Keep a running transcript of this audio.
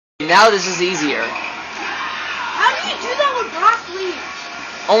Now this is easier. How do you do that with Brock Lee?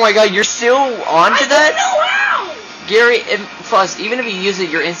 Oh my god, you're still on to that? I don't know how! Gary, plus, even if you use it,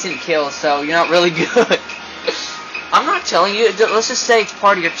 you're instant kill, so you're not really good. I'm not telling you, let's just say it's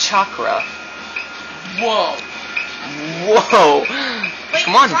part of your chakra. Whoa. Whoa. Wait,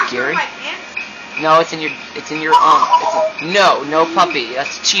 Come on, chakra Gary. in my pants? No, it's in your no puppy.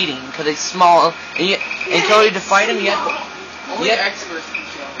 That's cheating, because it's small. And Cody, to fight him, you have to... Only experts can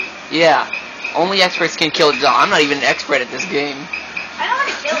kill him. Yeah. Only experts can kill it. I'm not even an expert at this game. I know how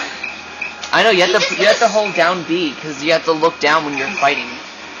to kill it. I know, you have to hold down B, because you have to look down when you're fighting.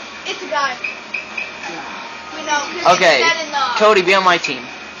 It's a guy. We know, because Okay, it's said in the... Cody, be on my team.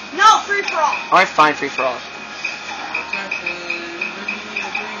 No, free for all. Alright, fine, free for all.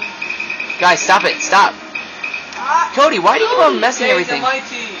 Guys, stop it, stop. Cody, why do you keep on messing everything? My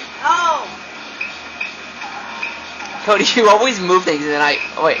team. Oh. Cody, you always move things and then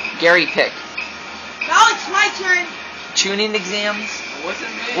oh wait, Gary, pick. Now it's my turn. Tuning exams?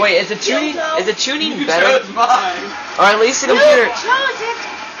 Wasn't me. Wait, is it tuning You better? chose mine. Or at least the computer. You chose it.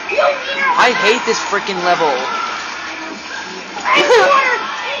 You here. I hate this freaking level. Ice water.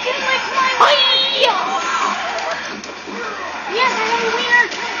 You can lick my wheel. Yes, I am a wiener.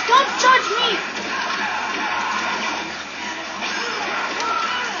 Don't judge me.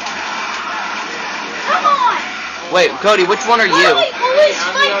 Come on. Wait, Cody, which one are you? Why do we always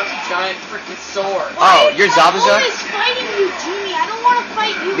I'm fight? the giant freaking sword. Oh, you're Why am I Zabuza? always fighting you, Jimmy? I don't want to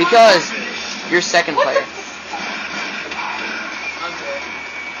fight you. Because you're second What player. the I'm good.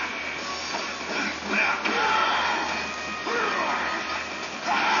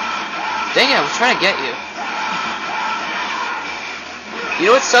 Dang it, I was trying to get you. You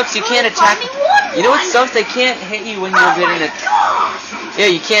know what sucks? You can't attack. You know what sucks? They can't hit you when you're getting it. Yeah,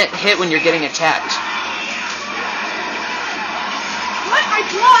 you can't hit when you're getting attacked. What? I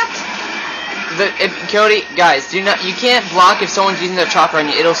blocked. Cody, guys, do not. You can't block if someone's using their chakra on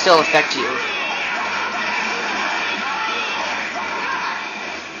you. It'll still affect you.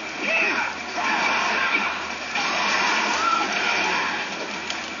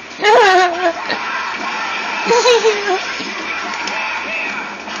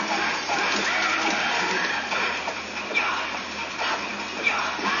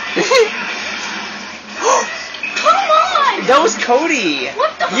 Come on! That was Cody.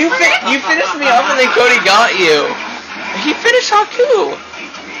 What the You frick? you finished me off and then Cody got you. He finished Haku.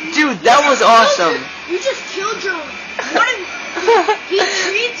 Dude, that was awesome. You just killed your... What if... He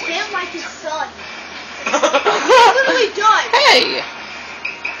treats him like his son. He literally does. Hey.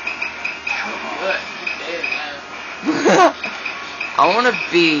 Good. Damn, man. I want to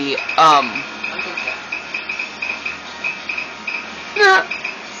be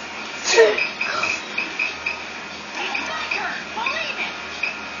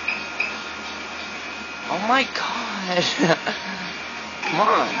Oh my god. Come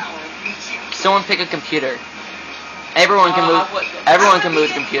on. Someone pick a computer. Everyone can move. Everyone can move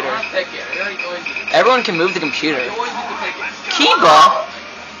the computer. Everyone can move the computer. Kiba.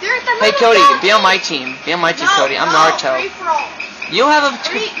 Hey Cody, be on my team. Be on my team, Cody. I'm Naruto. Free for all. You have a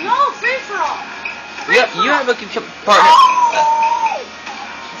Free for all. you have a partner.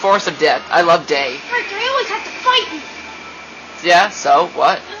 Force of death. I love Day. Frick, I always have to fight you. Yeah. So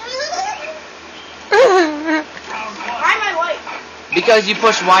what? Why am I white? Because you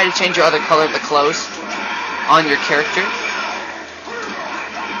push Y to change your other color of the clothes on your character.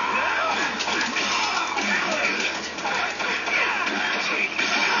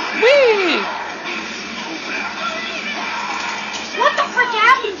 Whee! What the frick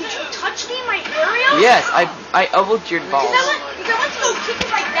happened? Did you touch me in my area? Yes, I elbowed your balls. Because I went to go kick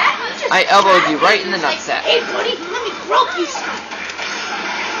it like that, you just I elbowed you grabbed right me in the and was nutsack. like, hey buddy, let me grope you some.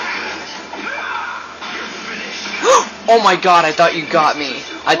 Oh my god, I thought you got me.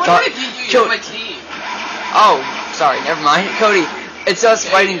 I thought... You're my team. Oh, sorry, never mind. Cody, it's us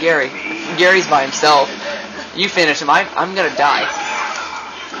fighting Gary. Gary's by himself. You finish him. I'm gonna die.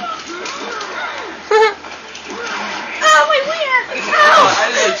 Oh, my wiener! I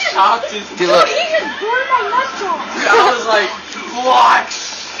Ow! just chopped his... Dude, look. He just burned my nuts off. I was like, what?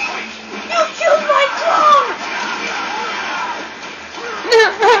 You killed my clone!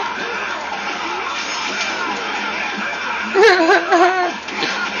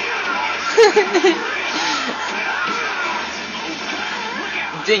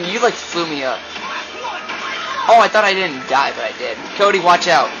 Dang, you like flew me up. Oh, I thought I didn't die, but I did. Cody, watch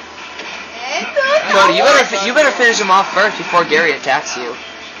out. Cody, you better finish him off first before Gary attacks you.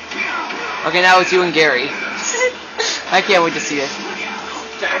 Okay, now it's you and Gary. I can't wait to see this.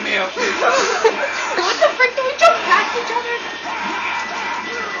 Damn you. What the frick? Do we jump past each other?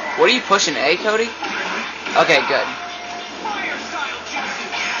 What are you pushing, A, Cody? Okay, good.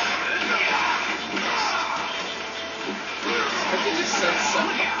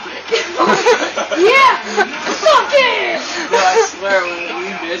 Yeah! Suck it! No, I swear, when we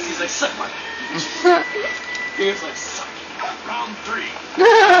missed, he's like, suck my. He was like, suck it. Round 3.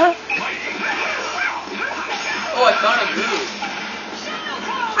 Oh, I found a move.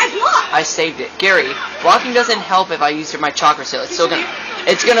 I blocked! I saved it. Gary, blocking doesn't help if I use my chakra seal.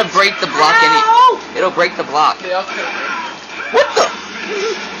 It's gonna break the block. Ow! It'll break the block. Okay, okay. What the?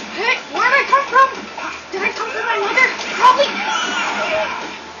 Hey, where did I come from? Did I come from my mother? Probably.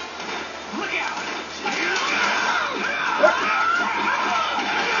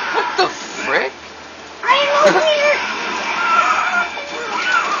 What the frick? I am a leader!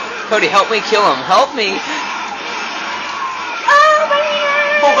 Cody, help me kill him. Help me. Oh, my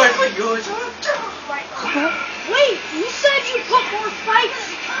leader! Oh my gosh. Wait, you said you put more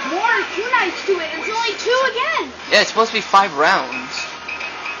fights, more kunais to it. It's only 2 again. Yeah, it's supposed to be 5 rounds.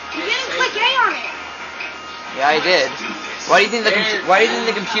 You didn't click A on it. Yeah, I did. Why do you think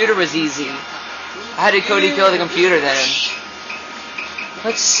the computer was easy? How did Cody kill the computer then?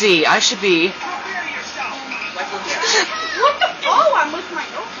 Let's see. I should be. What the? Oh, I'm with my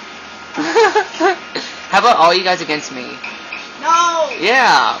girlfriend. How about all you guys against me? No.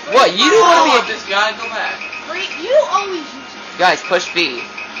 Yeah. What? You don't want to be this guy. Go back. Wait, you always use it. Guys, push B.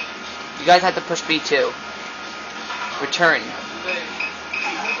 You guys have to push B too. Return.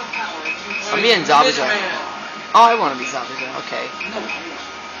 I'm being Zabuza. Oh, I want to be Zabuza. Okay.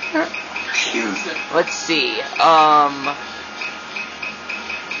 Let's see.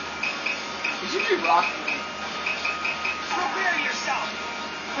 You should be rocking. Prepare yourself.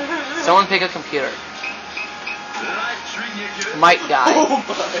 Someone pick a computer. Did I treat you good? Might die. Oh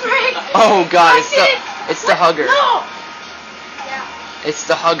my. Frick. Oh God, I it's the hugger. No. Yeah. It's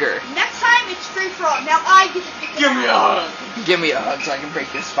the hugger. Next time it's free for all. Now I get to pick it Give me a up. hug. Give me a hug so I can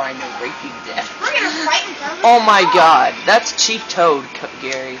break your spine and break you to death. We're gonna fight in front of Oh my God, that's Chief Toad,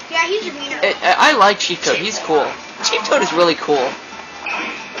 Gary. Yeah, he's a wiener. I like Chief Toad. He's cool. Chief Toad is really cool.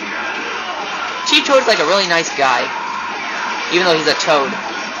 Chief Toad's like a really nice guy, even though he's a toad.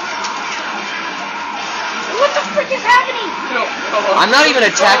 What the frick is happening? No, I'm not even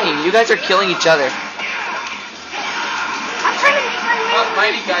attacking. You guys are killing each other. I'm trying to make my Oh, way.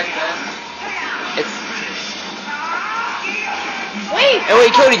 mighty guy then. It's. Wait. Oh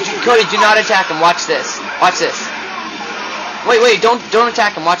wait, Cody, do not attack him. Watch this. Watch this. Wait, don't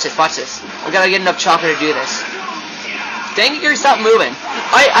attack him. Watch this. Watch this. We gotta get enough chocolate to do this. Dang it, Gary, stop moving.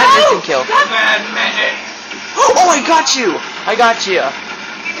 I instant kill. Bad minute. Oh, I got you. I got you.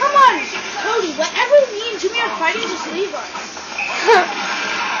 Come on, Cody. Whenever me and Jimmy are fighting, just leave us.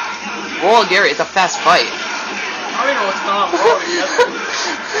 Well, Gary, it's a fast fight. I don't even know what's going on wrong with you.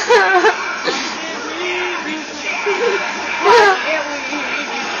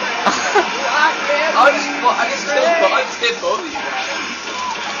 I just hit both of you guys.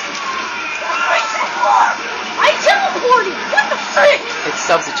 I teleported. What the frick? It's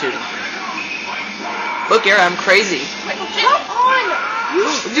substituting. Look, Gary, I'm crazy. Come on.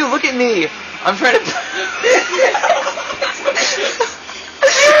 Dude, look at me. I'm trying to.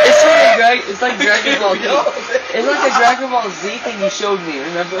 It's like Dragon Ball Z. It's like the Dragon Ball Z thing you showed me.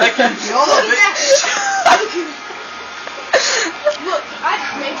 Remember? I can kill Look, him. I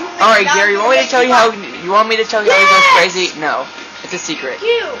made you. All right, Gary. You want me to tell you how? You want me to tell you how he goes crazy? No, it's a secret.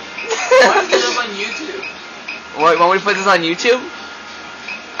 You. Why is it up on YouTube? What? Want me to put this on YouTube?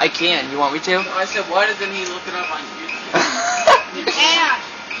 I can. You want me to? I said, why doesn't he look it up on YouTube?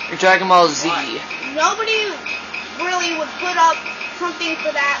 And Dragon Ball Z. nobody really would put up something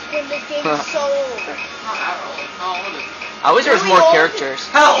for that when this game is so old. Not that old. How old is it? I wish there was Really more old? characters.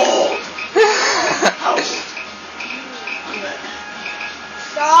 How old? How old?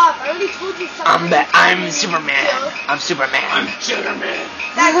 Stop! I already told you something. I'm Superman. I'm Superman. I'm Superman.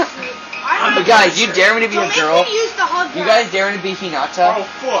 That's But guys, you dare me to be a girl? Use the hug You guy. guys dare me to be Hinata? Oh,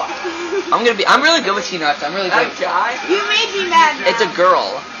 fuck. I'm really good with Hinata. I'm really That good. guy? You made me mad now. It's a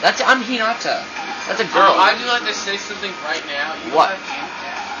girl. I'm Hinata. That's a girl. I'd just like to say something right now. You What?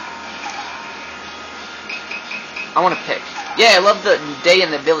 I want to pick. Yeah, I love the day in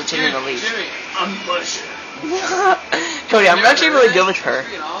the village and in the leaf. Jimmy, I'm Busher. Cody, I'm actually really good with her.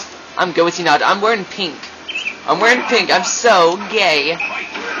 Freaking awesome. I'm good with Hinata. I'm wearing pink. I'm wearing pink. I'm so gay. I'm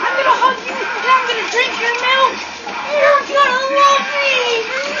gonna hug you and I'm gonna drink your milk. You're gonna love me.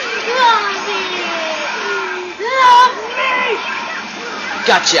 Love me. Love me.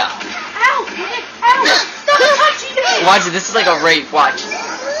 Gotcha. Ow! Ow! Stop touching me! Watch it. This is like a rape. Watch.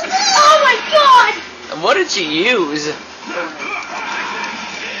 Oh my god! What did she use?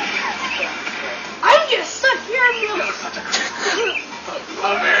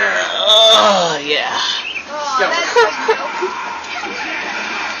 Oh, yeah. Oh, that's my milk.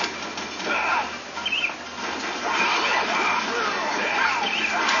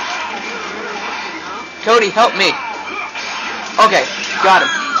 Cody, help me. Okay, got him.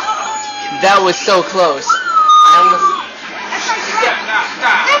 That was so close. I almost...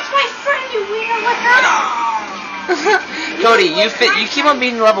 That's my friend, you wiener licker. Cody, you keep on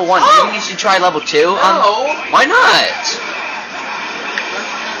being level 1. Do you think you should try level 2? No. Why not?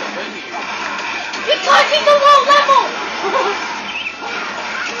 Because he's a low level.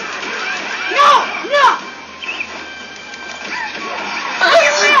 No.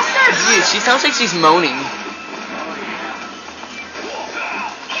 Dude, she sounds like she's moaning.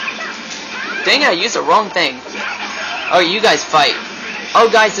 Dang it, I used the wrong thing. Oh, you guys fight. Oh,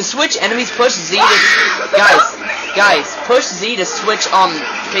 guys, to switch enemies, push Z to... Guys, push Z to switch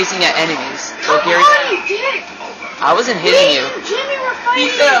facing at enemies. So Gary... You did it. I wasn't hitting you. Jimmy were fighting. He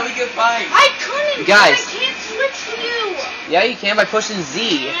said we could fight. I couldn't. Guys. I can't switch to you. Yeah, you can by pushing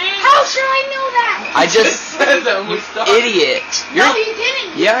Z. How should I know that? I just... said that when we You started. idiot. No, you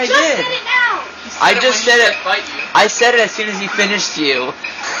didn't. You Yeah, I just did. said it now. I just said it... Fight you. I said it as soon as he finished you.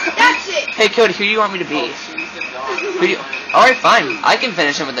 That's it. Hey, Cody, who do you want me to be? Oh, she's the dog. Who do you... Alright, fine. I can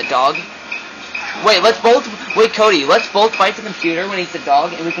finish him with the dog. Wait, Wait, Cody, let's both fight the computer when he's the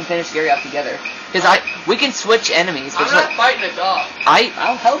dog, and we can finish Gary up together. Because we can switch enemies. I'm not fighting a dog.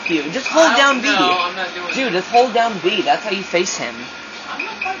 I'll help you. Just hold down B. No, I'm not doing Dude, just hold down B. That's how you face him. I'm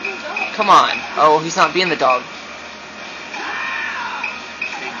not fighting a dog. Come on. Oh, he's not being the dog.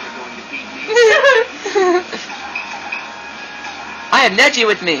 I have Neji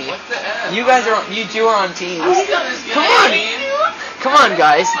with me. What the F? You guys are. You two are on teams. I'll be on this game. Come on. Come on,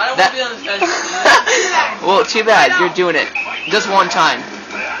 guys. I don't want to be on this guy's team. Well, too bad. You're doing it just one time.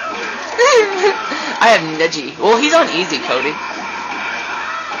 I have Neji. Well, he's on easy, Cody.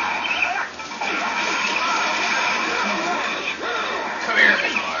 Come here.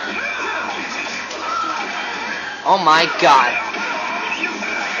 Oh my God.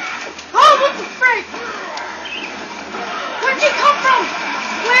 Oh, what the frick? Where'd you come from?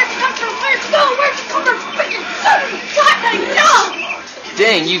 Where'd you come from? Where'd you go? Where'd you come from? Freaking son! No!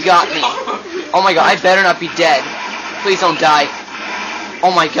 Dang, you got me. Oh my God, I better not be dead. Please don't die. Oh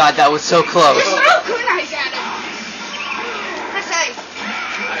my God, that was so close. Just throw kunais at him. Press A.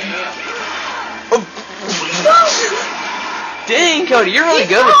 Dang, Cody, you're really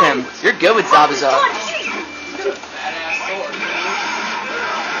good with him. You're good with Zabuza. Badass sword.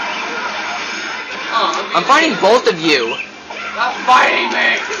 I'm fighting both of you. Stop fighting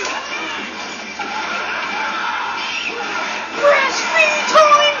me. Breastfeed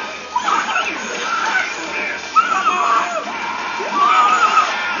time!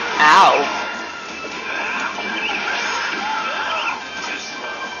 Ow.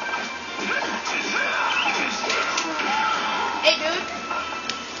 Hey, dude.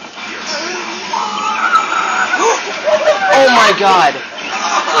 Oh my God.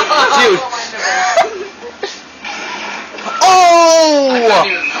 Dude. Oh!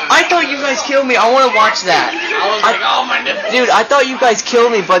 I thought you guys killed me. I want to watch that. I was like, oh my nipples. Dude, I thought you guys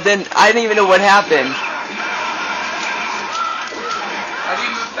killed me, but then I didn't even know what happened. How do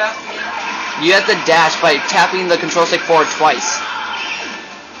you move fast again? You have to dash by tapping the control stick forward twice.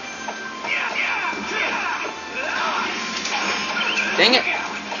 Dang it.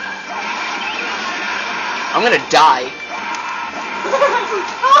 I'm gonna die.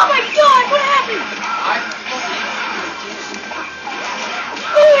 Oh my God, what happened?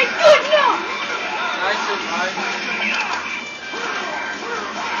 Oh my God, no! I survived.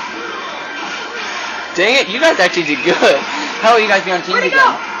 Dang it, you guys actually did good. How will you guys be on team Where'd he again?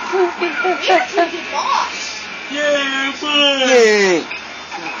 go? He's the boss. Yeah, boy. Yay!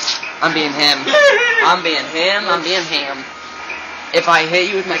 I'm being him. I'm being him. I'm being him. If I hit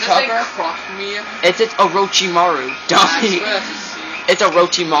you with my chopper, it's Orochimaru. Dummy. It's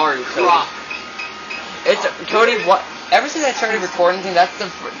Orochimaru, Cody. It's Cody. What? Ever since I started recording, that's the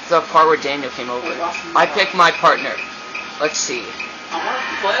part where Daniel came over. I picked my partner. Let's see.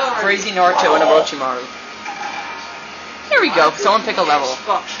 Crazy Naruto and Orochimaru. Here we go. Someone pick a level.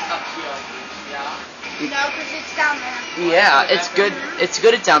 No, because it's down there. Yeah, it's good. It's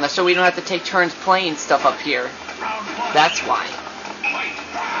good it's down there, so we don't have to take turns playing stuff up here. That's why.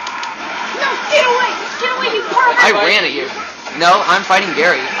 No, get away! Get away, you pervert! I ran at you. No, I'm fighting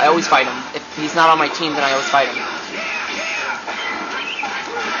Gary. I always fight him. If he's not on my team, then I always fight him.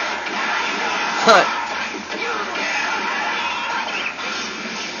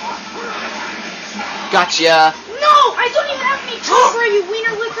 Gotcha. No, I don't even have any chopper, you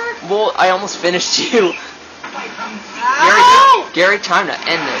wiener licker! Well, I almost finished you. Ow! Gary, time to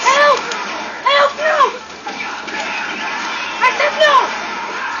end this. Help! Help, no! I said no!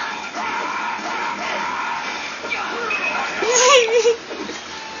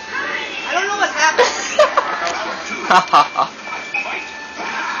 I don't know what happened.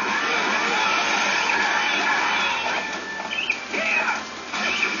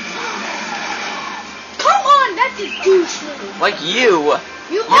 Come on, that's a douche move. Like you.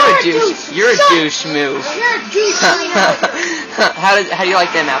 You're a douche. You're a Shut. douche move. You're a douche. How do you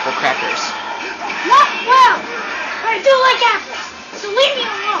like them apple crackers? Not well, but I do like apples, so leave me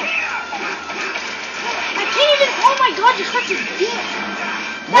alone. I can't even, oh my god, you're such a dick.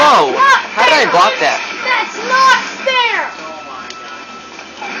 Whoa! How did I fair. block that? That's not fair. Oh my god.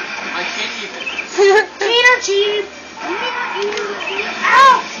 I can't even. Cheater.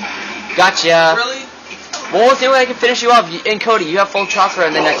 Ow! Gotcha. Really? Well, what's the only way I can finish you off? And Cody, you have full chakra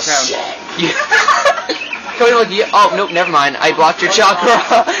in the next round. Shit. Cody, look, you, oh, nope, never mind. I blocked your chakra.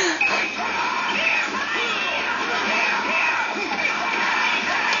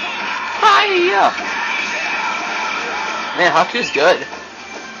 Hi! Man, Haku's good.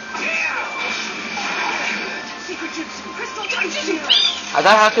 I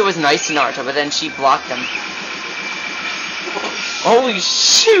thought Haku was nice to Naruto, but then she blocked him. Holy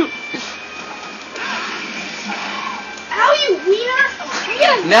shoot! Ow, you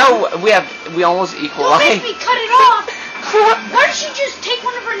wiener! Now we almost Don't equalize. make me cut it off! Why don't she just take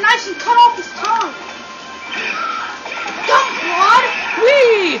one of her knives and cut off his tongue? Dumb broad!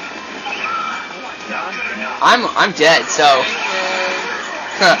 Whee! I'm dead, so.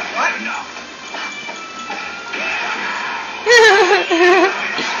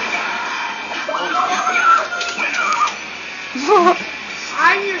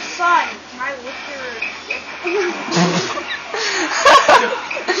 I'm your son. Can I lick your...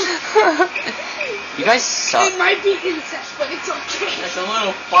 You guys suck. It might be incest, but it's okay. It's a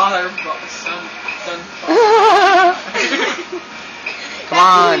little father, son. Come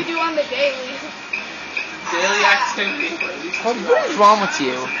on. That's what we do on the daily. Daily activity. What is wrong with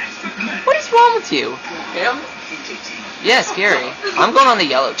you? What is wrong with you? Him? Yes, Gary. I'm going on the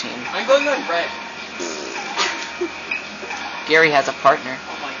yellow team. I'm going on red. Gary has a partner.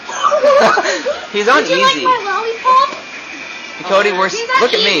 Oh my god. He's on Did you easy. like my lollipop? Cody, we're He's on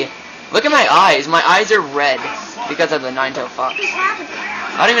look at easy. me. Look at my eyes. My eyes are red because of the nine-tailed fox. What's happening?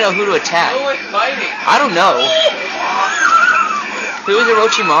 I don't even know who to attack. No one's fighting. I don't know. Who is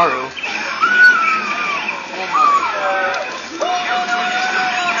Orochimaru?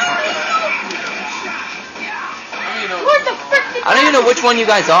 What the frick did I don't even know which one you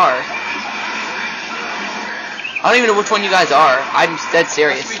guys are. I don't even know which one you guys are. I'm dead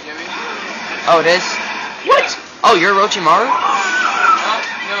serious. Oh, it is? What? Oh, you're Orochimaru?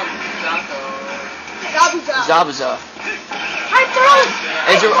 No, Zabuza. I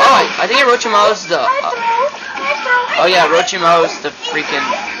throw! Is there, oh, I think Orochimaru's the... I throw! oh yeah, Orochimaru's the freaking...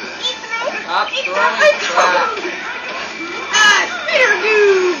 Stop throwing crap. Ah, spitter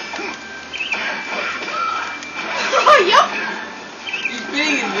dude! Oh, yup! He's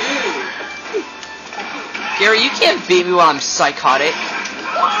being a noob. Gary, you can't beat me while I'm psychotic.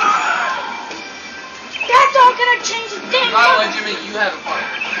 That's all gonna change the thing! Not legitimate, you have a partner.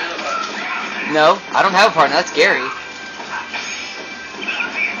 No, I don't have a partner. That's Gary.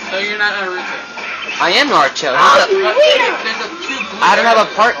 So you're not Naruto. I am Naruto. Oh, you But weird! there's a two blue I don't have a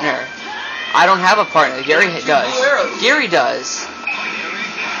arrows. partner. I don't have a partner. Gary does. Blue arrows. Gary does.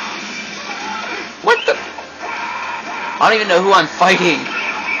 What the? I don't even know who I'm fighting.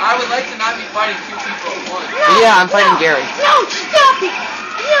 I would like to not be fighting two people at once. No, Yeah, I'm fighting Gary. No, stop it!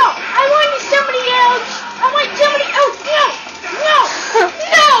 No, I want somebody else! I want somebody else! No! No!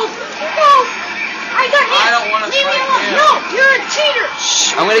 No! No! I got hit! I don't wanna Leave me fight alone! him. No! You're a cheater!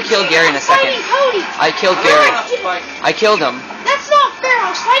 Shh, I'm gonna kill Gary in a second. I'm fighting Cody! I killed I Gary. don't want to fight. I killed him. That's not fair! I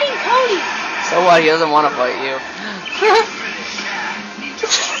was fighting Cody! So what? He doesn't want to fight you.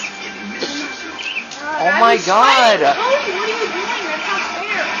 Oh I my was fighting God. Cody, what are you doing? That's not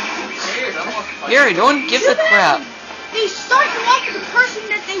fair! Weird, I don't want to fight. Gary, don't give the crap. They start to like the person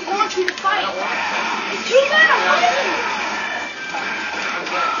that they want you to I fight. don't want to fight. It's too bad I'm fighting.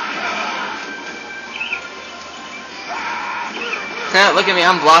 Look at me,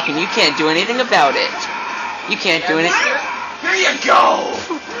 I'm blocking. You can't do anything about it. You can't do anything. Here you go!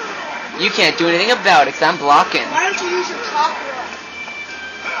 You can't do anything about it because I'm blocking. Why don't you use your chakra?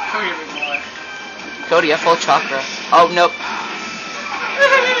 Come here, big boy. Cody, I have full chakra. Oh, nope.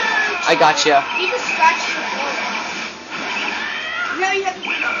 I gotcha. You just scratched your foot. Now you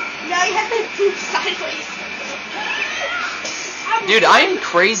have to poop sideways. Dude, I am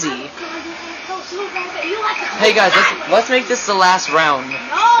crazy. Hey guys, let's make this the last round.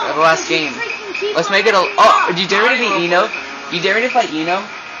 No, the last you game. freaking Let's make it a. Oh, do you dare me to be Eno? You dare me to fight Eno?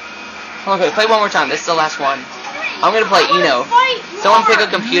 Okay, play one more time. This is the last one. I'm gonna play Eno. Someone pick a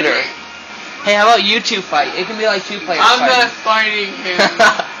computer. Hey, how about you two fight? It can be like 2 players. I'm not fighting him.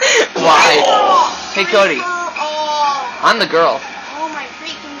 Why? Hey, Cody. I'm the girl. Oh my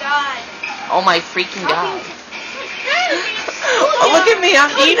freaking god. Oh my freaking god. Oh, look at me, I'm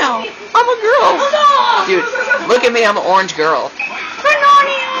Eno. I'm a girl. Dude, look at me, I'm an orange girl.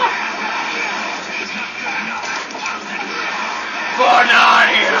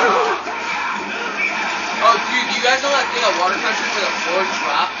 Oh, dude, you guys know that thing of water pressure where the floor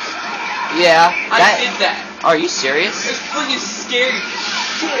drops? Yeah. I did that. Are you serious? It's freaking scary.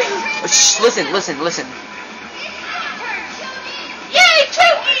 Shh, listen. Yay,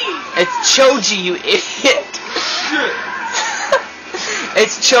 Choki! It's Choji, you idiot.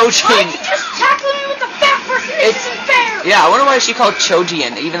 It's Choji. Why'd you just tackle me with the back first? This isn't fair! Yeah, I wonder why she called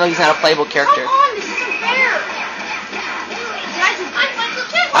Chojian, even though he's not a playable character. Come on, this isn't fair!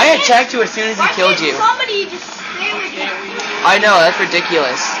 I attacked you as soon as he killed you. Somebody just stay with me. I know, that's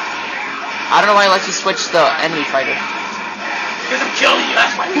ridiculous. I don't know why he lets you switch the enemy fighter. Because I'm killing you,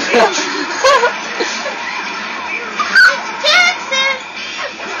 that's why. Jackson!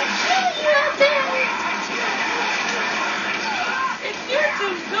 It's your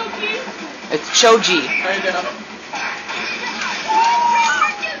turn, Goki. It's Choji. I know.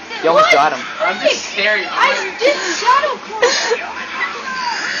 You almost got him. I'm just staring. I did shadow clone. What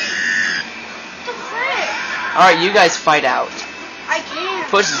the frick? Alright, you guys fight out. I can't.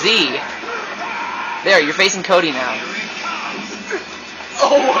 Push Z. There, you're facing Cody now.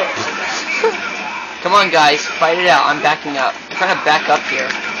 Oh. Come on, guys, fight it out. I'm backing up. I'm trying to back up here.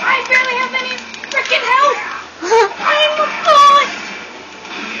 I barely have any freaking health. I'm a boss.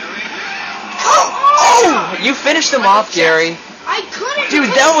 Oh! You finished him off, Gary. I couldn't. Dude,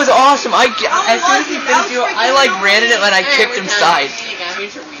 that was awesome. As soon as he finished you, I like ran in it and I kicked him sides.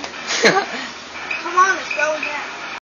 Come on, let's go again.